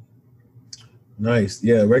 Nice.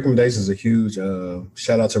 Yeah, recommendations are huge.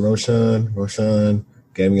 Shout out to Roshan. Roshan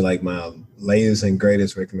gave me like my latest and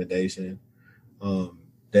greatest recommendation.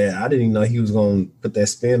 That I didn't even know he was going to put that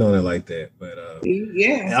spin on it like that. But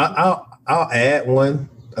yeah, I'll add one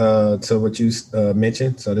to what you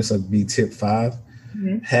mentioned. So this will be tip 5.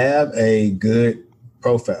 Mm-hmm. Have a good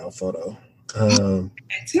profile photo.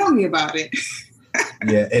 Tell me about it.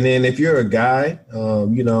 Yeah, and then if you're a guy,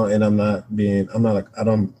 and I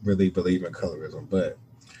don't really believe in colorism, but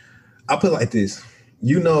I'll put it like this: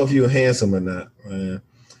 if you're handsome or not, right?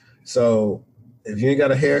 So if you ain't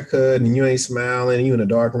got a haircut and you ain't smiling, and you in a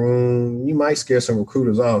dark room, you might scare some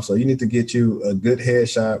recruiters off. So you need to get you a good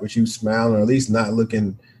headshot with you smiling, or at least not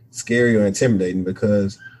looking scary or intimidating,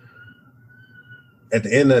 because at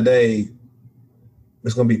the end of the day,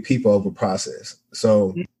 it's going to be people over process.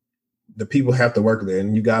 So the people have to work there,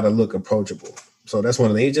 and you got to look approachable. So that's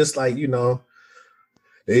one of the things. Just like, the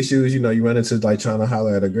issues, you run into like trying to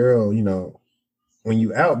holler at a girl, when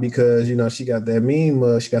you out because she got that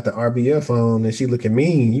meme, she got the RBF on and she looking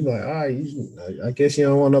mean. You like, all right, I guess you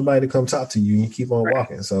don't want nobody to come talk to you. And you keep on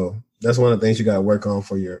walking. So that's one of the things you got to work on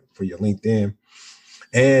for your LinkedIn.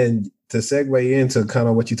 And to segue into kind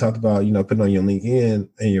of what you talked about, putting on your LinkedIn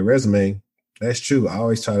and your resume, that's true. I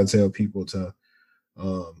always try to tell people to,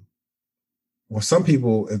 some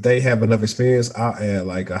people, if they have enough experience, I'll add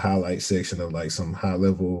like a highlight section of like some high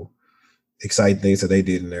level exciting things that they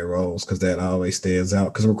did in their roles, because that always stands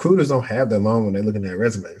out. Because recruiters don't have that long when they're looking at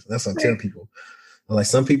resumes. That's what I tell people. Like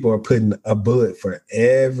some people are putting a bullet for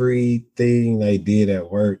everything they did at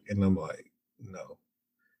work, and I'm like, no,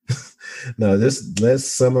 no. Let's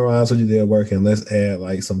summarize what you did at work, and let's add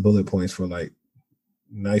like some bullet points for like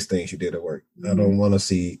nice things you did at work. Mm-hmm. I don't want to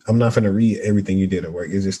see. I'm not going to read everything you did at work.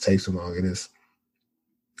 It just takes too long, and it's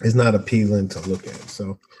not appealing to look at.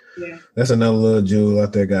 So. Yeah. That's another little jewel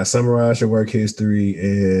out there, guys. Summarize your work history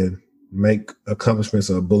and make accomplishments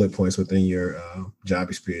or bullet points within your job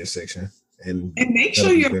experience section. And make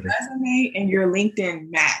sure your resume and your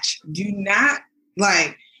LinkedIn match. Do not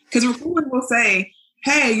because recruiters will say,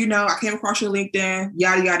 hey, I came across your LinkedIn,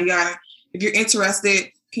 yada, yada, yada. If you're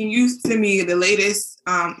interested, can you send me the latest,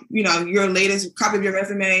 your latest copy of your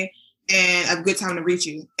resume and a good time to reach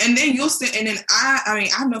you? And then you'll send, and then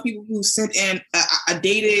I know people who sent in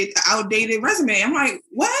outdated resume. I'm like,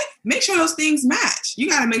 what? Make sure those things match. You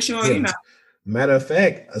got to make sure, Matter of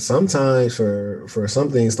fact, sometimes for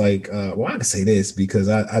some things like, I can say this because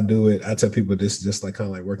I do it. I tell people this just like kind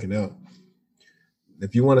of like working out.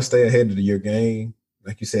 If you want to stay ahead of your game,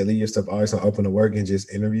 like you said, leave your stuff always open to work and just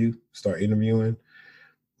start interviewing.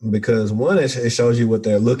 Because one, it shows you what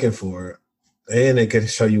they're looking for. And it can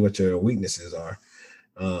show you what your weaknesses are.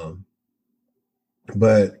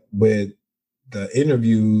 But with the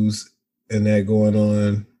interviews and that going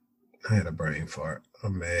on, I had a brain fart.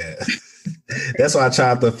 I'm mad. That's why I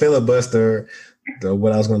tried to filibuster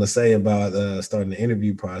what I was going to say about starting the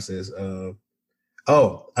interview process.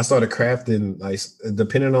 I started crafting, like,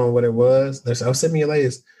 depending on what it was. I'll send me your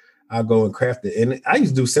latest. I'll go and craft it. And I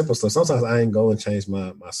used to do simple stuff. Sometimes I ain't go and change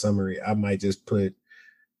my summary. I might just put,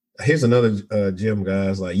 here's another gem,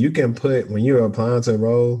 guys. Like, you can put, when you're applying to a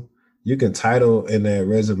role, you can title in that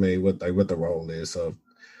resume what the role is. So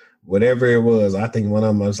whatever it was, I think one of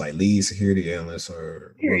them was like lead security analyst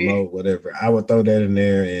or remote, whatever. I would throw that in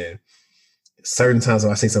there. And certain times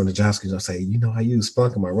when I see some of the job skills, I'll say, I use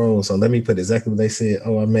Splunk in my role. So let me put exactly what they said.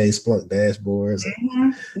 Oh, I made Splunk dashboards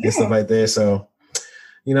and stuff like that. So,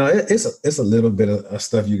 it's a little bit of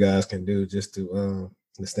stuff you guys can do just to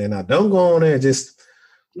stand out. Don't go on there just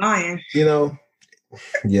lying.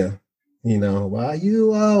 Yeah. Why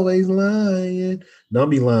you always lying?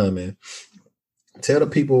 Don't be lying, man. Tell the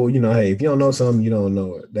people, hey, if you don't know something, you don't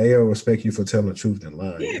know it. They'll respect you for telling the truth and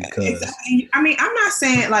lying. Yeah, exactly. I mean, I'm not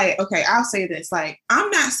saying I'll say this.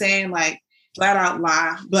 I'm not saying flat out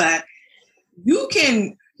lie, but you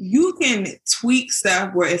can tweak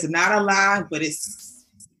stuff where it's not a lie, but it's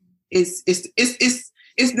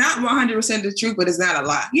not 100% the truth, but it's not a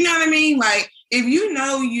lie. You know what I mean? If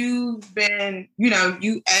you've been,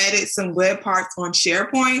 you added some web parts on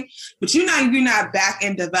SharePoint, but you're not back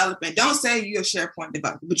in development. Don't say you're a SharePoint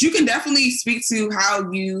developer, but you can definitely speak to how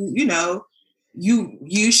you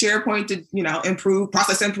use SharePoint to, improve,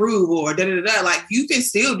 process improve, or da-da-da-da. You can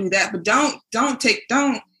still do that, but don't,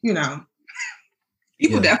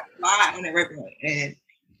 people definitely lie on their resume. And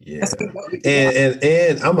yeah.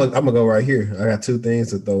 And I'm gonna go right here. I got two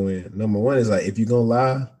things to throw in. Number one is if you're gonna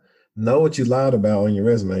lie, know what you lied about on your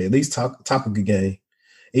resume. At least talk a good game.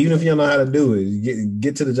 Even if you don't know how to do it,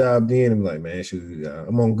 get to the job then and be like, man, shoot,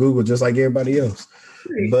 I'm on Google just like everybody else.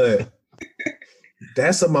 But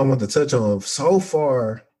that's something I want to touch on. So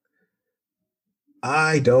far,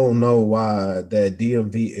 I don't know why that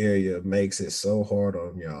DMV area makes it so hard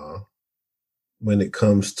on y'all when it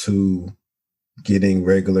comes to getting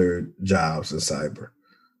regular jobs in cyber.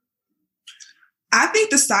 I think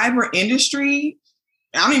the cyber industry,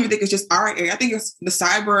 I don't even think it's just our area. I think it's the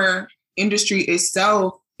cyber industry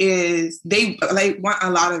itself they want a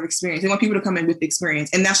lot of experience. They want people to come in with experience.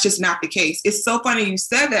 And that's just not the case. It's so funny you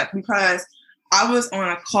said that because I was on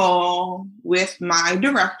a call with my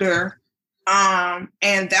director and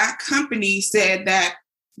that company said that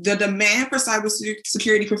the demand for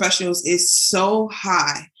cybersecurity professionals is so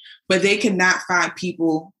high, but they cannot find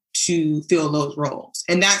people to fill those roles.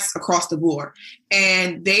 And that's across the board.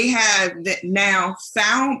 And they have now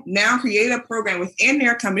created a program within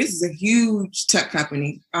their company. This is a huge tech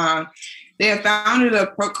company. They have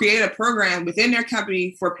created a program within their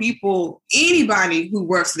company for people, anybody who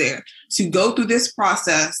works there, to go through this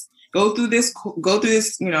process, go through this,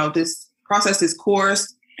 this process this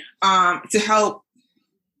course to help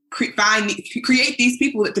create these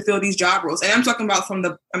people to fill these job roles. And I'm talking about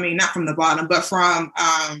not from the bottom, but from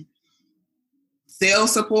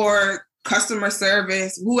sales support, customer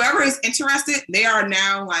service, whoever is interested, they are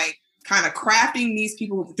now like kind of crafting these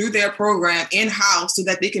people through their program in-house so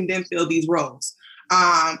that they can then fill these roles.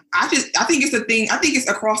 I think it's a thing. I think it's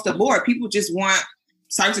across the board. People just want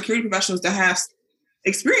cybersecurity professionals to have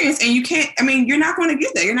experience, and you're not going to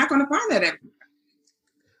get that. You're not going to find that everywhere.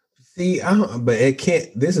 See, but it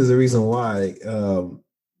can't. This is the reason why,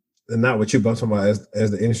 and not what you're talking about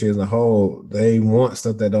as the industry as a whole. They want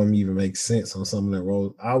stuff that don't even make sense on some of their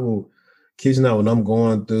roles. I will kid you not, when I'm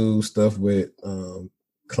going through stuff with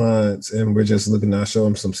clients and we're just looking, I show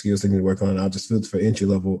them some skills they need to work on. I'll just filter for entry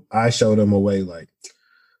level. I show them a way like,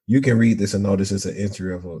 you can read this and know this is an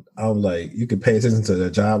entry level. I'm like, you can pay attention to the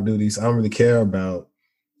job duties. I don't really care about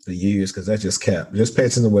the years because that's just cap. Just pay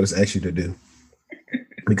attention to what it's asked you to do.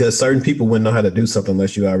 Because certain people wouldn't know how to do something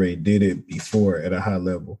unless you already did it before at a high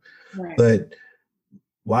level. Right. But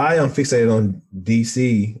why I'm fixated on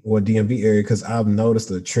DC or DMV area, because I've noticed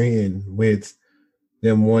a trend with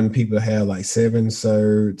them wanting people to have like 7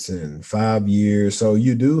 certs and 5 years. So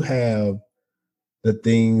you do have the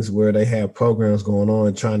things where they have programs going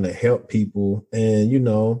on trying to help people. And,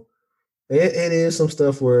 it is some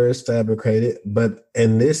stuff where it's fabricated. But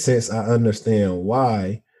in this sense, I understand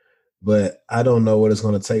why. But I don't know what it's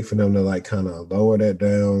going to take for them to like kind of lower that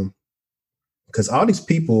down. Because all these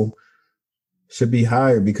people should be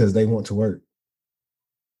hired because they want to work.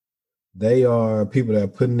 They are people that are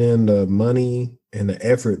putting in the money and the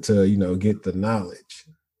effort to, get the knowledge.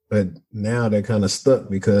 But now they're kind of stuck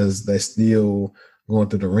because they're still going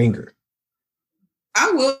through the ringer.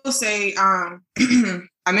 I will say, I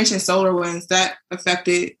mentioned SolarWinds. That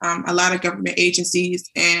affected a lot of government agencies.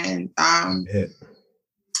 And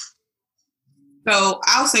so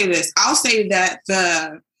I'll say this. I'll say that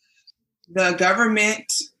the government,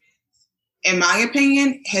 in my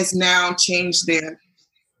opinion, has now changed their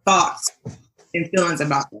thoughts and feelings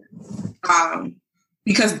about that.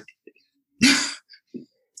 Because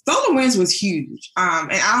SolarWinds was huge.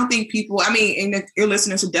 And I don't think people, and your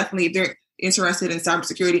listeners should definitely, if they're interested in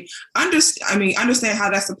cybersecurity, understand how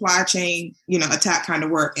that supply chain, attack kind of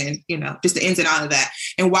work and, just the ins and outs of that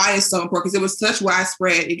and why it's so important. Because it was such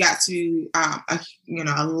widespread. It got to,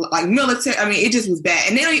 like military. It just was bad.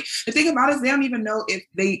 And the thing about it is they don't even know if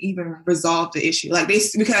they even resolved the issue.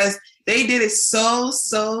 Because they did it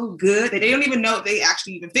so good that they don't even know if they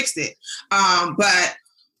actually even fixed it. But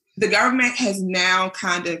the government has now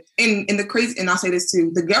kind of, and the crazy, and I'll say this too,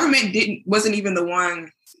 the government wasn't even the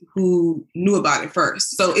one who knew about it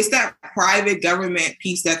first. So it's that private government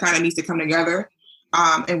piece that kind of needs to come together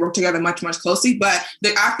and work together much, much closely. But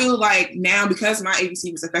I feel like now, because my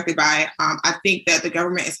agency was affected by it, I think that the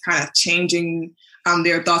government is kind of changing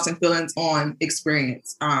their thoughts and feelings on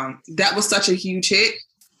experience. That was such a huge hit.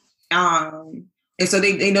 And so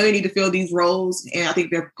they know they need to fill these roles. And I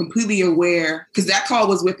think they're completely aware, because that call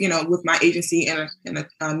was with my agency and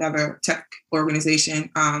another tech organization.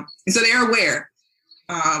 And so they're aware.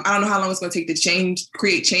 I don't know how long it's going to take to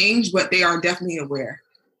create change, but they are definitely aware.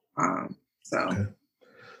 Okay.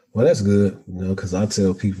 Well, that's good, because I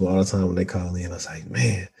tell people all the time when they call in, I was like,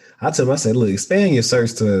 man, I tell them, I said, look, expand your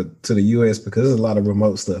search to the US because there's a lot of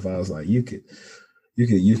remote stuff. I was like, you can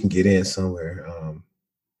get in somewhere.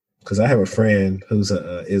 Because I have a friend who's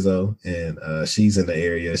a ISO, and she's in the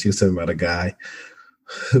area. She was telling me about a guy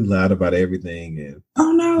who lied about everything, and he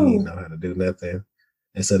didn't know how to do nothing.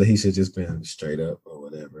 And so that he should just been straight up or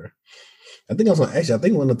whatever. I think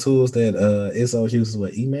one of the tools that ISO uses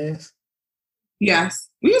was EMAS. Yes,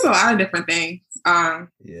 we use a lot of different things.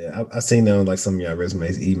 Yeah, I've seen that on like some of y'all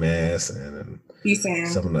resumes, EMAS and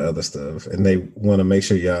some of the other stuff, and they want to make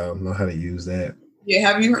sure y'all know how to use that.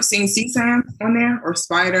 Yeah, have you seen CSAM on there or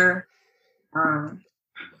Spider?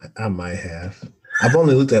 I might have. I've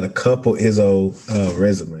only looked at a couple ISO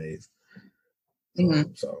resumes,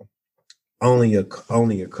 so only a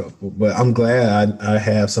couple. But I'm glad I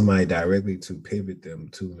have somebody directly to pivot them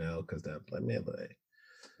to now, because that's like, man,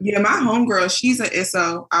 yeah, my homegirl, she's an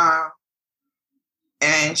ISO,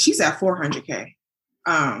 and she's at $400K.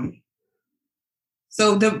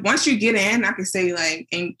 So once you get in, I can say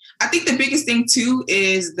and I think the biggest thing too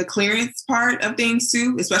is the clearance part of things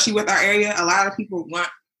too, especially with our area. A lot of people want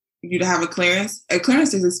you to have a clearance. A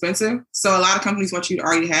clearance is expensive. So a lot of companies want you to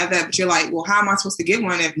already have that, but you're like, well, how am I supposed to get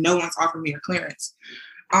one if no one's offering me a clearance?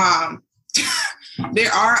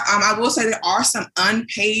 There are, I will say there are some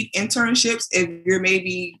unpaid internships. If you're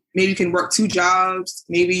maybe you can work 2 jobs,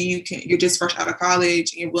 maybe you're just fresh out of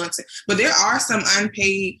college and you're willing to, but there are some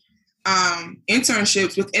unpaid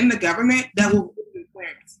internships within the government that will give you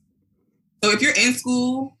clearance. So if you're in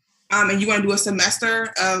school and you want to do a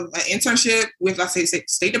semester of an internship with, let's say,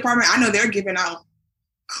 State Department, I know they're giving out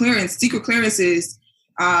secret clearances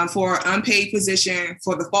for unpaid position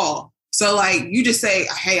for the fall. So like you just say,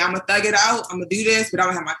 hey, I'm gonna thug it out, I'm gonna do this, but I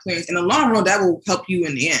don't have my clearance. In the long run, that will help you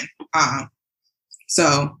in the end.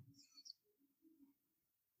 So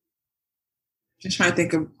just trying to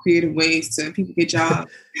think of creative ways to people get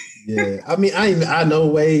jobs. Yeah, I mean, I know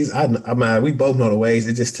ways. I mean, we both know the ways.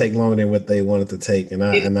 It just take longer than what they wanted to take, and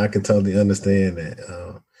I can totally understand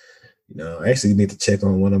that. I actually need to check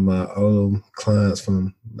on one of my old clients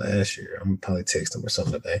from last year. I'm gonna probably text them or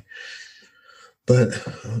something today. But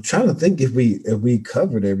I'm trying to think if we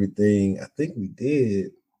covered everything. I think we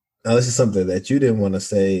did. Now, this is something that you didn't want to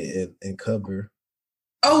say and cover.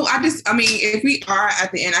 Oh, if we are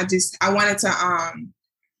at the end, I wanted to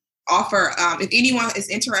offer, if anyone is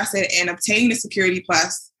interested in obtaining the Security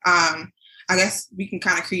Plus, I guess we can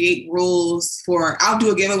kind of create rules I'll do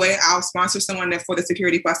a giveaway. I'll sponsor someone for the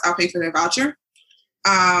Security Plus. I'll pay for their voucher.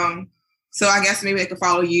 So I guess maybe they can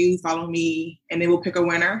follow you, follow me, and then we'll pick a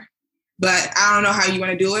winner. But I don't know how you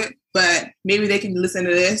want to do it, but maybe they can listen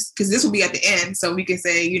to this because this will be at the end. So we can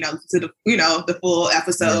say, the full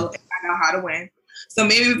episode and find out how to win. So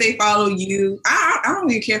maybe if they follow you, I don't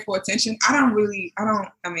really care for attention. That's why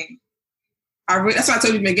I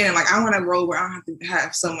told you in the beginning, like I want to roll where I don't have to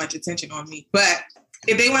have so much attention on me. But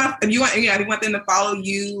if you want them to follow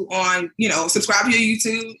you on, subscribe to your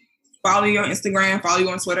YouTube, follow you on Instagram, follow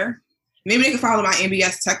you on Twitter, maybe they can follow my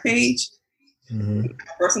MBS Tech page, my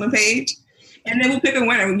personal page, and then we'll pick a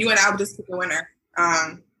winner. You and I will just pick a winner.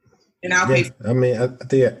 And I'll pay. I mean, I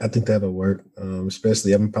think that'll work.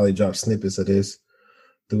 Especially, I'm gonna probably drop snippets of this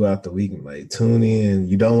throughout the week. Like, tune in.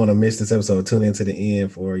 You don't want to miss this episode. Tune in to the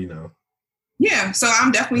end for. Yeah, so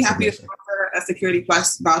I'm definitely happy to sponsor a Security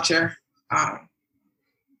Plus voucher. Yeah,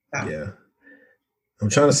 I'm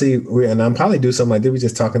trying to see, and I'm probably do something like this. We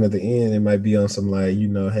just talking at the end. It might be on some like,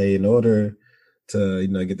 hey, in order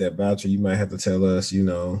to get that voucher, you might have to tell us,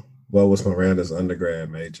 what was Miranda's undergrad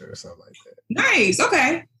major or something like that. Nice.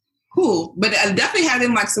 Okay. Cool. But definitely have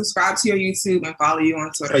them like subscribe to your YouTube and follow you on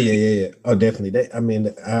Twitter. Oh, yeah. Oh, definitely.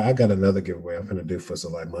 I got another giveaway I'm going to do for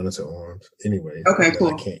some like monitor arms anyway. Okay,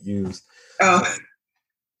 cool. I can't use. Oh,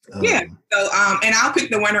 yeah. So, and I'll pick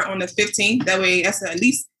the winner on the 15th. That way that's at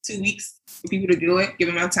least 2 weeks for people to do it. Give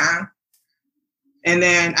them enough time. And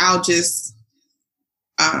then I'll just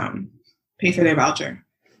pay for their voucher.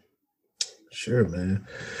 Sure, man.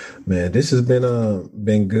 Man, this has been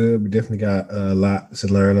good. We definitely got a lot to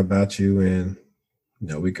learn about you, and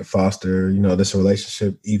we could foster this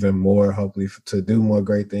relationship even more. Hopefully, to do more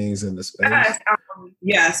great things in the space.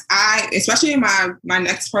 Yes, I especially in my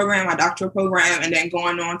next program, my doctoral program, and then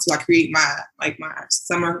going on to create my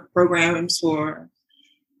summer programs for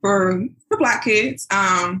Black kids.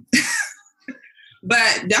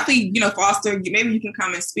 But definitely, foster, maybe you can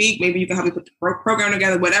come and speak. Maybe you can help me put the program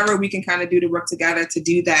together, whatever we can kind of do to work together to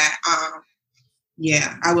do that.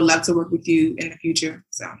 Yeah, I would love to work with you in the future.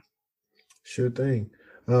 So, sure thing.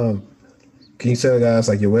 Can you tell guys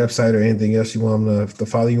like your website or anything else you want them to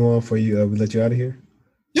follow you on before we let you out of here?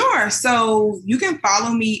 Sure. So you can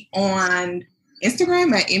follow me on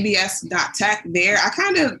Instagram at mbs.tech. There, I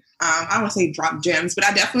kind of, I don't want to say drop gems, but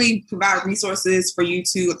I definitely provide resources for you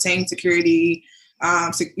to obtain security,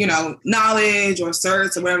 knowledge or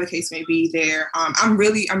certs or whatever the case may be there. I'm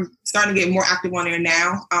starting to get more active on there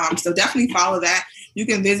now. So definitely follow that. You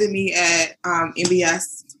can visit me at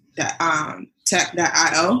mbs.tech.io.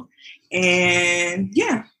 And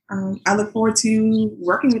yeah, I look forward to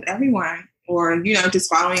working with everyone or,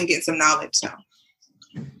 just following and getting some knowledge. So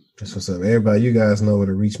that's what's up. Everybody, you guys know where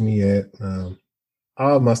to reach me at.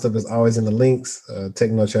 All my stuff is always in the links.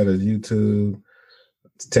 Techno Chatters YouTube,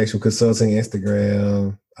 Textual Consulting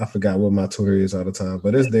Instagram. I forgot what my Twitter is all the time,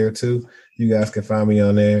 but it's there too. You guys can find me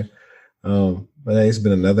on there. But hey, it's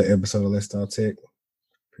been another episode of Let's Talk Tech.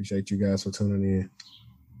 Appreciate you guys for tuning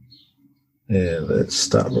in. And let's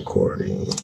stop recording.